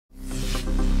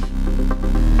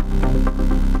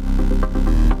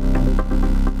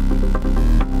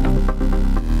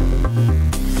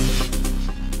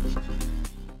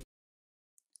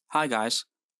Hi guys,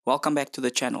 welcome back to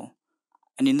the channel.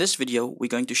 And in this video, we're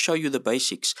going to show you the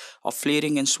basics of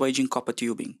flaring and swaging copper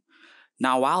tubing.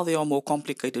 Now, while there are more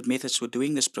complicated methods for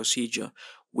doing this procedure,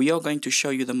 we are going to show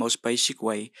you the most basic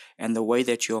way and the way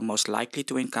that you are most likely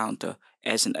to encounter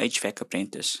as an HVAC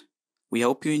apprentice. We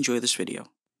hope you enjoy this video.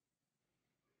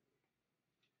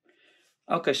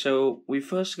 Okay, so we're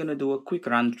first going to do a quick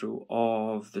run through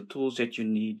of the tools that you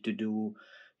need to do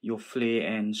your flare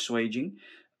and swaging.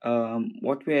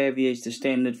 What we have here is the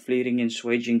standard flaring and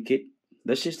swaging kit.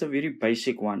 This is the very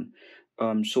basic one,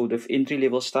 sort of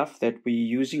entry-level stuff that we're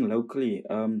using locally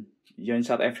here in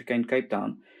South Africa in Cape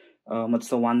Town. It's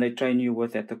the one they train you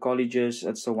with at the colleges.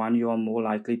 It's the one you are more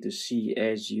likely to see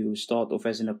as you start off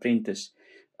as an apprentice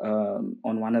on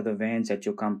one of the vans at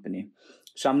your company.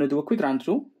 So I'm going to do a quick run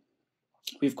through.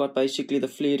 We've got basically the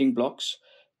flaring blocks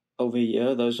over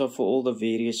here. Those are for all the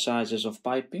various sizes of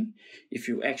piping. If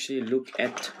you actually look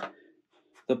at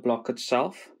the block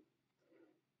itself,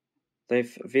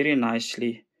 they've very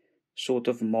nicely sort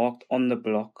of marked on the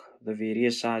block the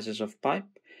various sizes of pipe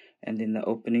and then the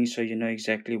opening, so you know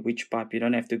exactly which pipe. You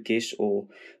don't have to guess or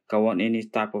go on any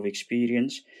type of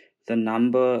experience. The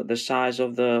number, the size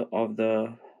of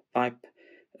the pipe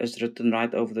is written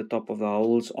right over the top of the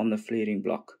holes on the flaring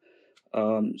block.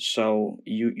 So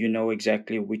you know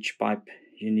exactly which pipe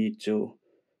you need to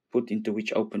put into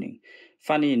which opening.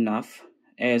 Funny enough,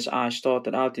 as I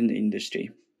started out in the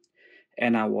industry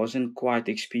and I wasn't quite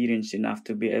experienced enough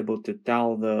to be able to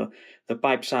tell the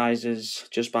pipe sizes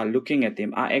just by looking at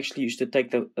them, I actually used to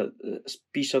take the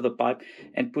piece of the pipe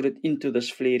and put it into this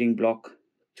flaring block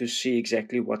to see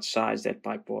exactly what size that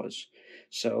pipe was.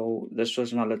 So this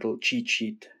was my little cheat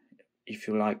sheet, if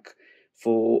you like,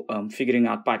 for figuring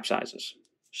out pipe sizes.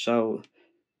 So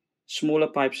smaller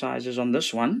pipe sizes on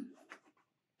this one,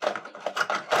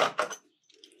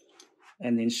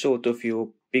 and then sort of your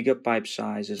bigger pipe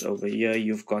sizes over here.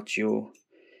 You've got your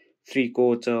 3/4,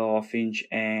 1/2 inch,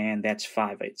 and that's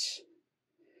 5/8.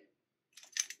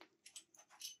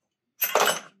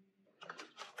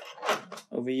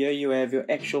 Over here you have your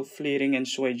actual flaring and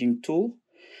swaging tool.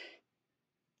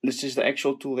 This is the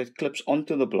actual tool that clips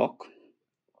onto the block,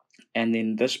 and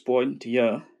then this point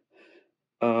here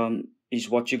is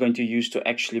what you're going to use to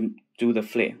actually do the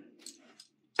flare.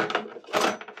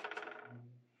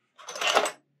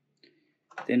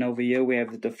 Then over here we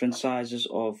have the different sizes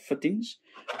of fittings.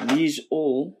 These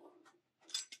all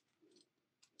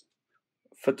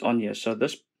fit on here. So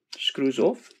this screws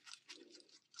off.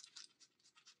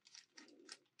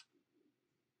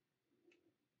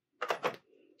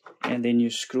 And then you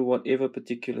screw whatever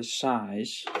particular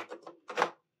size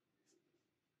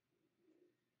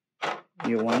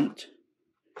you want.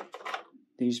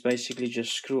 These basically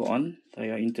just screw on. They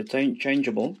are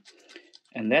interchangeable.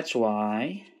 And that's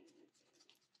why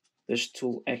this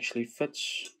tool actually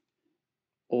fits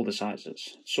all the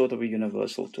sizes. It's sort of a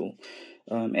universal tool.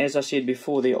 As I said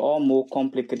before, there are more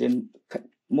complicated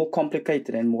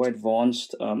and more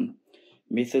advanced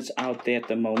methods out there at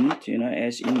the moment. You know,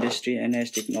 as industry and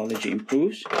as technology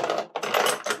improves,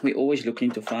 we're always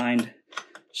looking to find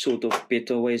sort of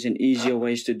better ways and easier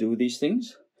ways to do these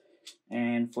things.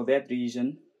 And for that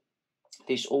reason,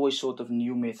 there's always sort of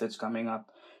new methods coming up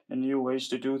and new ways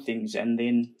to do things. And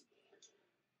then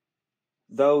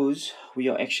those we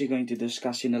are actually going to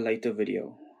discuss in a later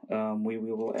video. We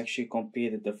will actually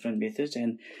compare the different methods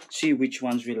and see which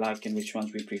ones we like and which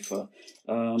ones we prefer.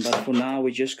 But for now,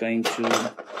 we're just going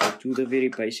to do the very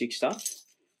basic stuff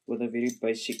with a very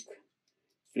basic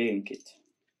flaring kit.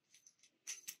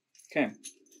 Okay.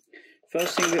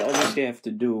 First thing we obviously have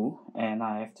to do, and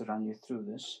I have to run you through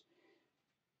this,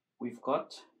 we've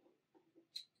got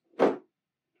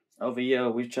over here,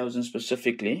 we've chosen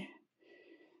specifically,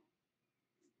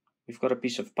 we've got a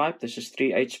piece of pipe. This is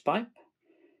 3/8 pipe.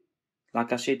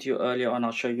 Like I said to you earlier on,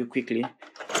 I'll show you quickly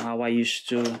how I used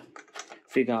to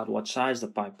figure out what size the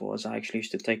pipe was. I actually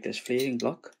used to take this flaring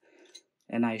block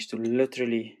and I used to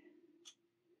literally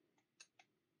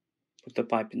put the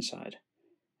pipe inside.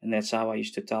 And that's how I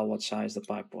used to tell what size the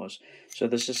pipe was. So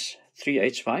this is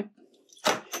 3/8 pipe.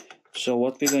 So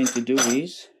what we're going to do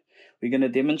is we're going to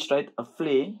demonstrate a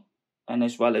flare and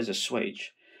as well as a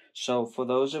swage. So for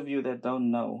those of you that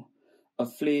don't know, a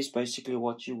flare is basically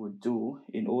what you would do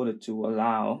in order to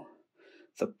allow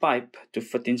the pipe to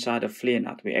fit inside a flare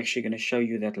nut. We're actually going to show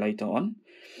you that later on.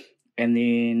 And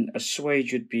then a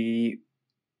swage would be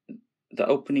the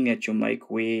opening that you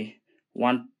make where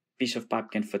one piece of pipe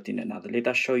can fit in another. Let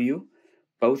us show you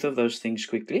both of those things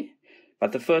quickly.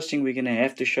 But the first thing we're going to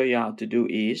have to show you how to do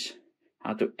is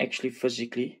how to actually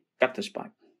physically cut this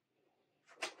pipe.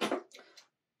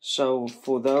 So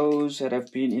for those that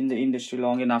have been in the industry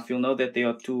long enough, you'll know that there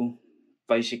are two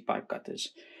basic pipe cutters.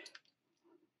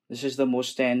 This is the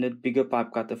most standard bigger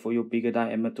pipe cutter for your bigger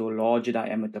diameter or larger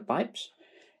diameter pipes.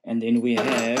 And then we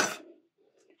have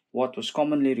what was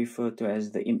commonly referred to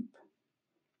as the imp.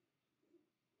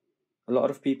 A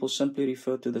lot of people simply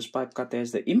refer to this pipe cutter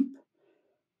as the imp.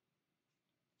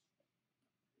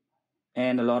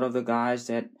 And a lot of the guys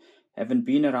that haven't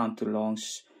been around too long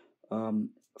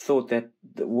thought that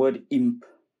the word imp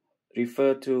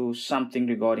referred to something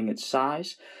regarding its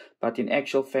size, but in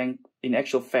actual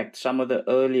fact, some of the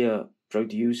earlier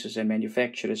producers and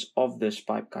manufacturers of this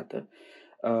pipe cutter,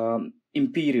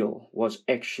 Imperial was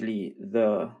actually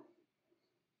the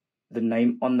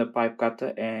name on the pipe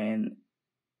cutter, and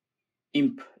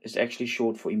imp is actually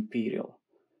short for Imperial.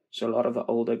 So a lot of the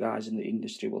older guys in the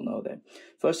industry will know that.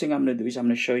 First thing I'm going to do is I'm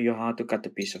going to show you how to cut a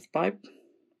piece of pipe.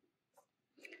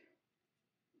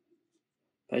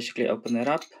 Basically open that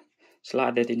up,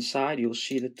 slide that inside. You'll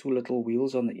see the two little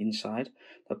wheels on the inside.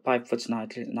 The pipe fits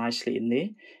nicely in there.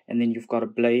 And then you've got a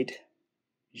blade.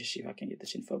 Just see if I can get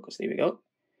this in focus. There we go.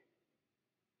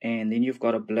 And then you've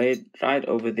got a blade right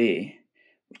over there,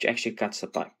 which actually cuts the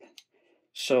pipe.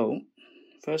 So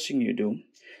first thing you do,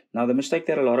 now the mistake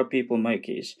that a lot of people make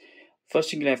is, first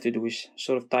thing you have to do is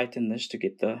sort of tighten this to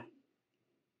get the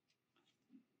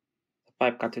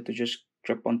pipe cutter to just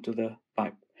grip onto the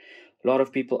pipe. A lot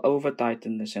of people over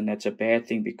tighten this, and that's a bad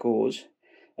thing because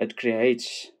it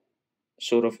creates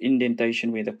sort of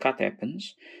indentation where the cut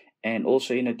happens, and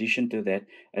also in addition to that,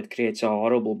 it creates a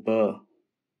horrible burr.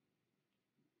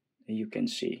 You can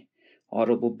see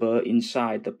horrible burr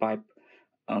inside the pipe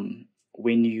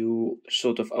when you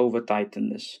sort of over tighten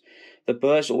this. The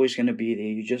burr is always going to be there.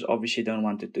 You just obviously don't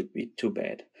want it to be too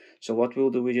bad. So what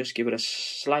we'll do, we just give it a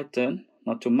slight turn,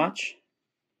 not too much,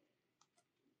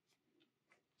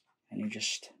 and you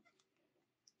just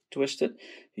twist it.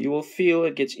 You will feel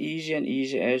it gets easier and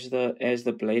easier as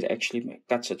the blade actually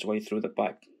cuts its way through the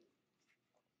pipe.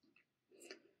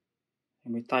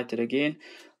 And we tighten it again.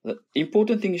 The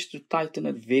important thing is to tighten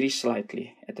it very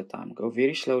slightly at a time. Go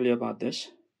very slowly about this.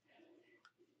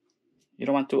 You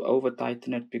don't want to over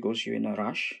tighten it because you're in a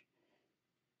rush.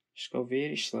 Just go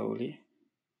very slowly.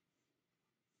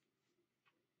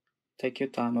 Take your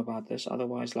time about this.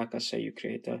 Otherwise, like I say, you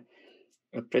create a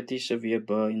pretty severe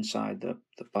burr inside the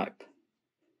pipe.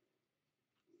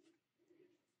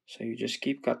 So you just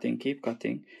keep cutting, keep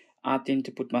cutting. I tend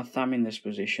to put my thumb in this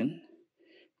position.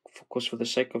 Of course, for the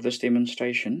sake of this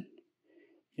demonstration,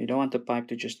 you don't want the pipe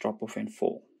to just drop off and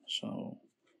fall. So I'm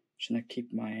just going to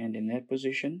keep my hand in that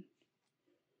position.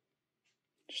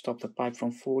 Stop the pipe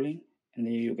from falling, and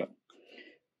there you go.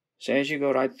 So as you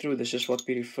go right through, this is what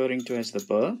we're referring to as the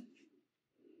burr.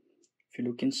 If you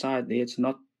look inside there, it's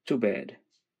not too bad.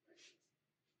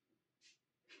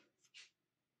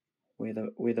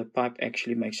 Where the pipe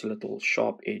actually makes a little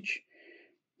sharp edge.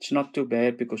 It's not too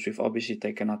bad because we've obviously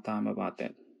taken our time about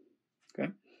that.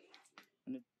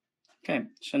 Okay,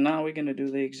 so now we're going to do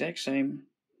the exact same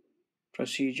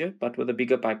procedure, but with the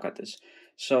bigger pipe cutters.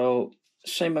 So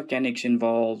same mechanics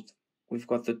involved. We've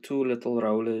got the two little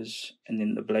rollers and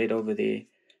then the blade over there.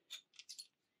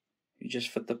 You just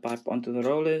fit the pipe onto the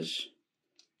rollers,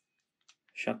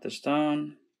 shut this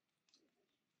down,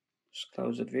 just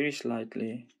close it very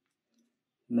slightly.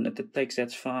 The minute it takes,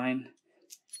 that's fine.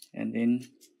 And then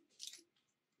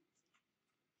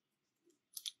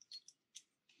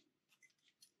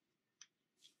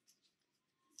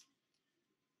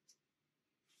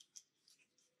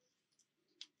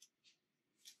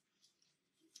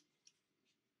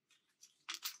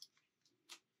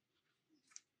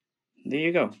there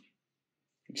you go.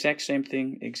 Exact same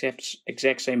thing,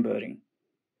 exact same burring.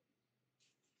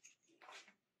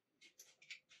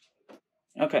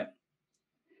 Okay.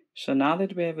 So now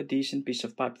that we have a decent piece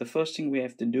of pipe, the first thing we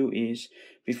have to do is,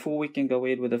 before we can go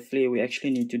ahead with a flare, we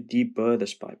actually need to deburr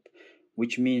this pipe,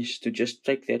 which means to just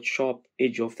take that sharp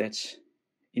edge off that's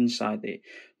inside there.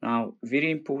 Now, very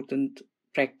important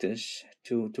practice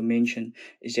to mention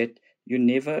is that you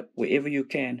never, wherever you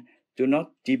can, do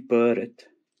not deburr it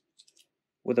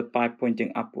with the pipe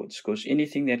pointing upwards, because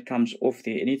anything that comes off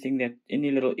there,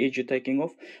 any little edge you're taking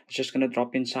off, it's just going to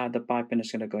drop inside the pipe and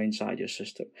it's going to go inside your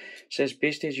system. So as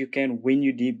best as you can, when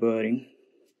you're deburring,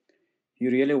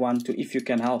 you really want to, if you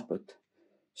can help it,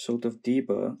 sort of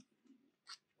deburr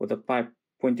with the pipe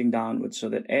pointing downwards, so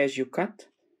that as you cut,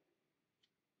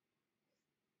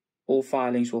 all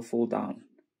filings will fall down.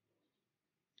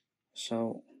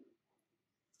 So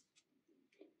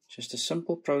just a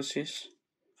simple process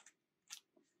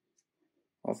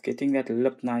of getting that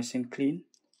lip nice and clean.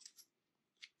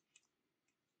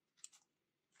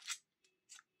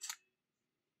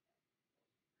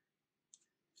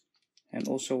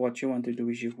 also what you want to do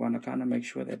is you want to kind of make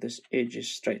sure that this edge is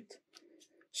straight.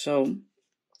 So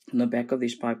on the back of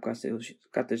these pipe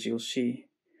cutters, you'll see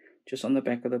just on the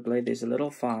back of the blade there's a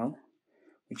little file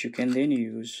which you can then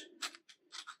use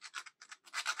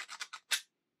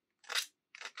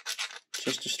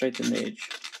just to straighten the edge.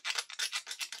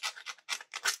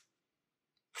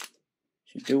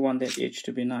 So you do want that edge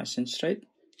to be nice and straight,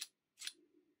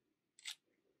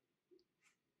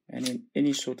 and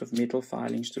any sort of metal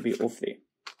filings to be off there.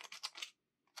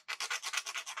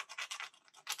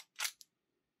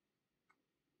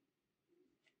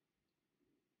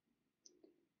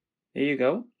 There you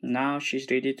go. Now she's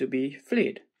ready to be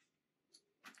flared.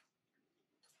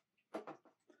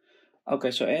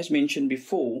 Okay, so as mentioned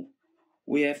before,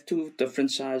 we have two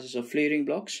different sizes of flaring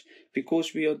blocks.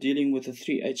 Because we are dealing with a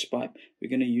 3/8 pipe, we're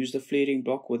going to use the flaring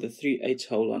block with a 3/8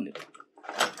 hole on it.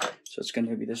 So it's going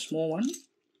to be the small one.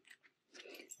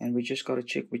 And we just got to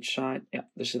check which side. Yeah,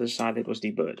 this is the side that was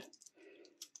deburred.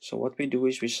 So what we do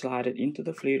is we slide it into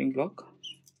the flaring block.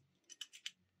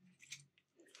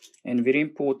 And very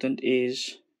important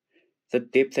is the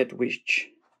depth at which,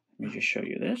 let me just show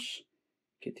you this.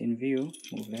 Get in view,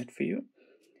 move that for you.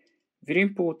 Very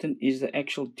important is the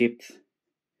actual depth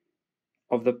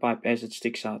of the pipe as it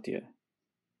sticks out here.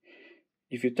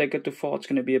 If you take it too far, it's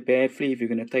going to be a bad flare. If you're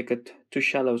going to take it too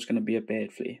shallow, it's going to be a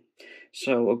bad flare.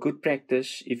 So a good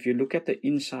practice, if you look at the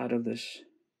inside of this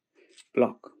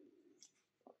block,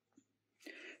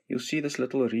 you'll see this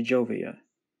little ridge over here.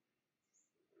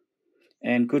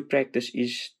 And good practice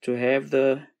is to have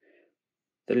the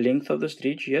length of this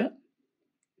ridge here,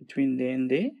 between there and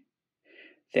there.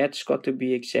 That's got to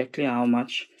be exactly how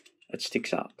much it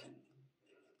sticks out.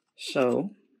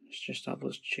 So let's just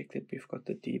double check that we've got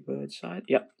the deburred side.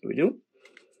 Yeah, we do.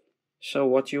 So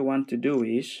what you want to do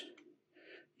is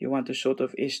you want to sort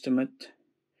of estimate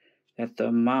that the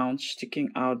amount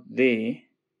sticking out there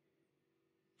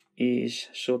is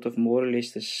sort of more or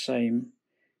less the same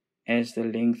as the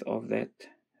length of that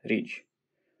ridge,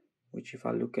 which if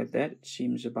I look at that, it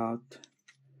seems about,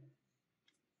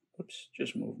 oops,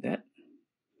 just move that.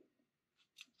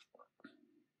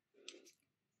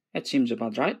 That seems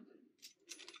about right.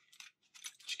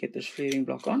 Let's get this flaring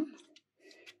block on.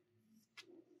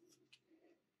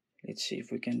 Let's see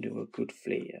if we can do a good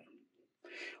flare.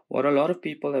 What a lot of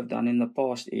people have done in the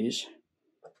past is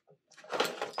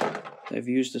they've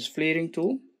used this flaring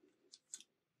tool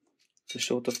to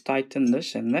sort of tighten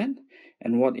this and that,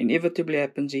 and what inevitably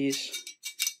happens is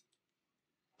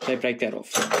they break that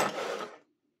off.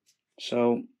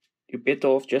 So you're better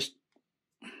off just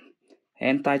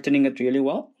hand tightening it really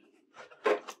well.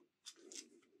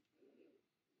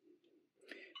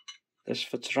 This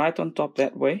fits right on top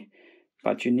that way,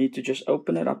 but you need to just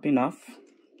open it up enough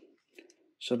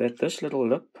so that this little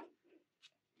lip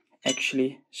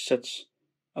actually sits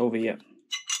over here.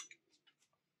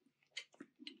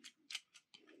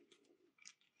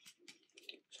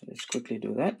 So let's quickly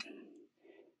do that.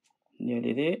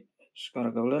 Nearly there. Just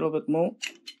gotta go a little bit more.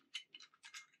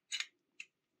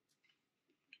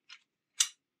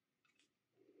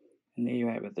 And there you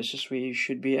have it. This is where you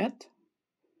should be at.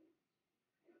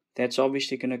 That's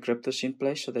obviously going to grip this in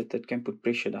place so that it can put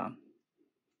pressure down.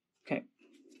 Okay.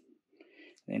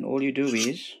 Then all you do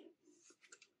is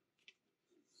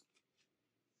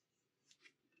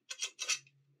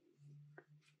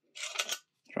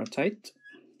rotate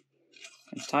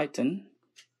and tighten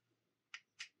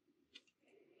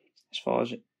as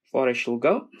far as she'll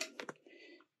go,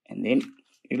 and then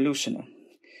you loosen it.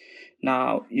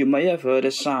 Now you may have heard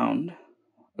a sound,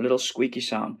 a little squeaky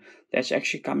sound. That's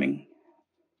actually coming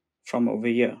from over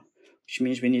here, which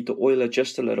means we need to oil it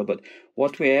just a little bit.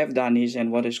 What we have done is,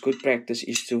 and what is good practice,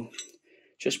 is to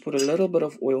just put a little bit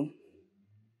of oil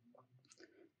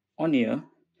on here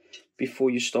before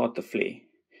you start the flare,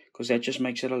 because that just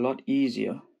makes it a lot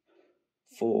easier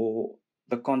for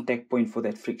the contact point for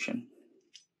that friction.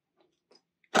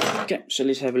 Okay, so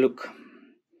let's have a look.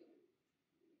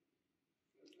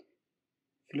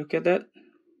 If you look at that,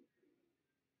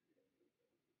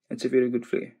 it's a very good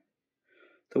flare.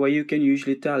 The way you can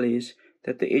usually tell is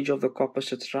that the edge of the copper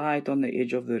sits right on the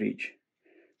edge of the ridge,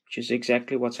 which is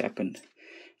exactly what's happened.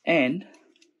 And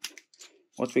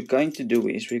what we're going to do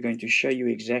is we're going to show you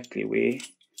exactly where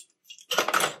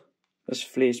this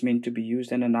flare is meant to be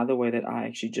used, and another way that I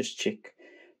actually just check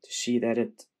to see that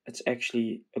it's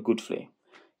actually a good flare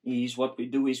is what we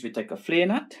do is we take a flare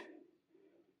nut.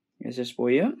 Here's this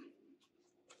boy here,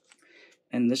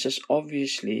 and this is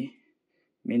obviously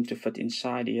meant to fit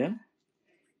inside here.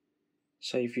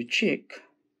 So if you check,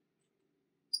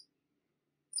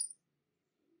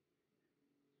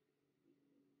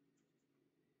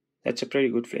 That's a pretty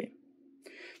good flare.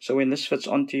 So when this fits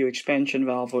onto your expansion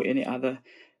valve or any other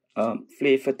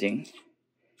flare fitting,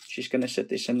 she's going to sit.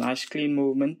 There's a nice clean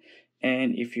movement,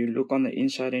 and if you look on the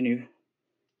inside and you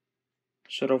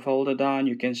sort of hold her down,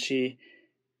 you can see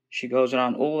she goes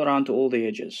around to all the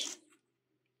edges.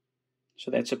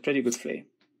 So that's a pretty good flare.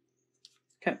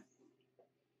 Okay.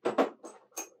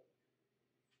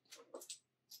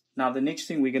 Now the next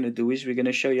thing we're going to do is we're going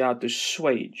to show you how to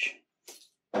swage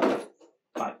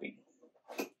piping.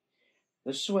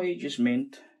 The swage is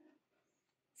meant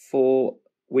for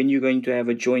when you're going to have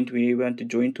a joint where you want to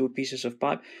join two pieces of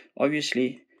pipe.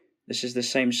 Obviously, this is the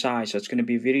same size, so it's going to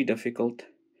be very difficult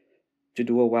to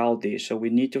do a weld there. So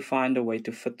we need to find a way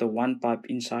to fit the one pipe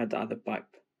inside the other pipe.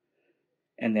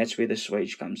 And that's where the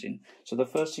swage comes in. So the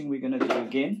first thing we're going to do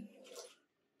again,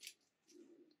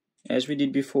 as we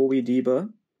did before, we deburr.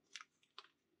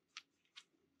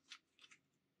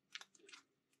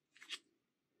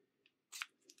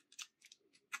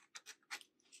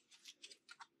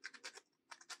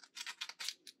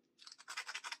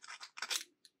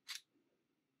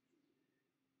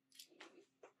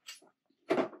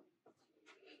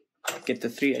 Get the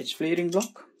 3/8 flaring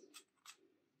block.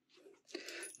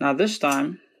 Now this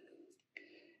time,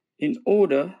 in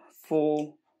order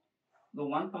for the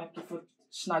one pipe to fit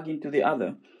snug into the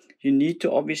other, you need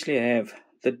to obviously have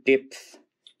the depth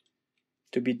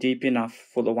to be deep enough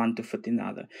for the one to fit in the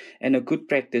other. And a good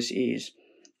practice is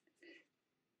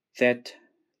that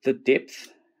the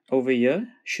depth over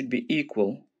here should be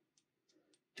equal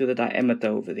to the diameter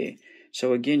over there.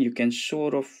 So again, you can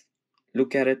sort of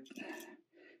look at it,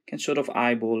 can sort of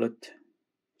eyeball it.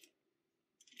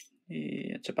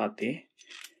 Yeah, it's about there.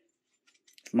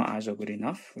 If my eyes are good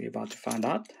enough, we're about to find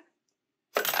out.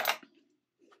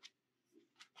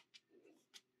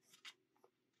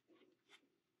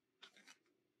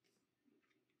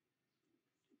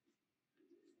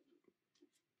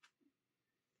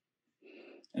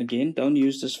 Again, don't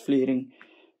use this flaring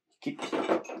kit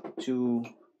to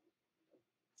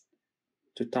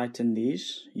tighten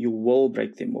these. You will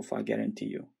break them off, I guarantee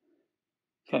you.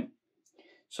 Okay,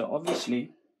 so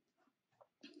obviously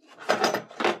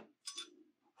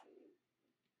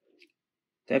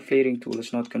that flaring tool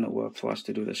is not going to work for us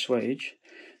to do the swage,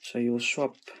 so you'll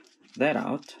swap that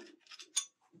out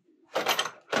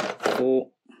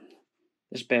for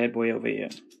this bad boy over here.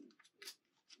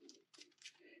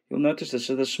 You'll notice this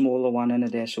is the smaller one and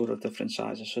they're sort of different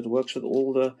sizes, so it works with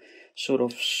all the sort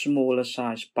of smaller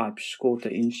size pipes,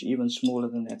 1/4 inch, even smaller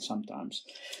than that sometimes.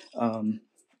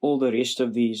 All the rest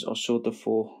of these are sort of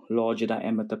for larger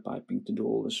diameter piping to do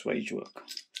all the swage work.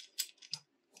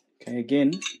 Okay,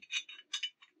 again,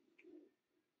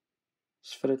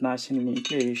 let's fit it nice and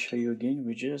neatly. I'll show you again,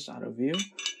 we're just out of view.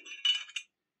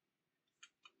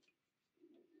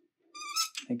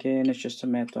 Again, it's just a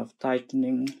matter of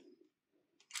tightening.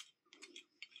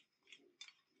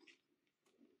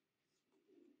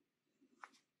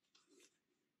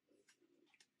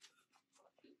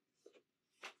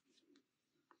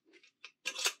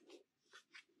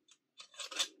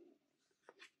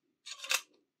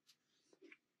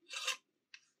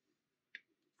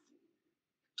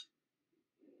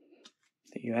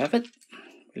 There you have it.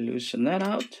 We loosen that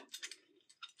out.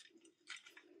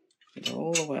 Get it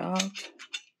all the way out.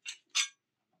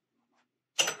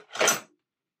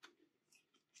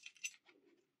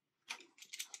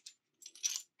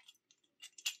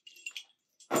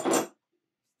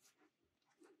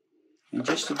 And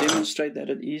just to demonstrate that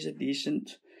it is a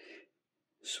decent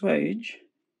swage,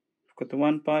 I've got the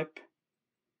one pipe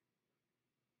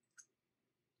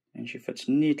and she fits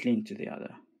neatly into the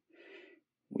other,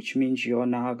 which means you're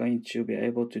now going to be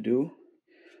able to do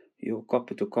your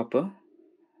copper to copper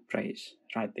braze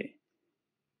right there.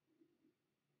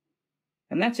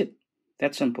 And that's it.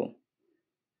 That's simple.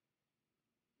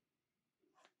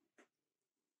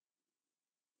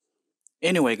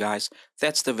 Anyway guys,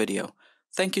 that's the video.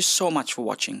 Thank you so much for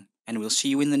watching, and we'll see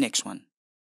you in the next one.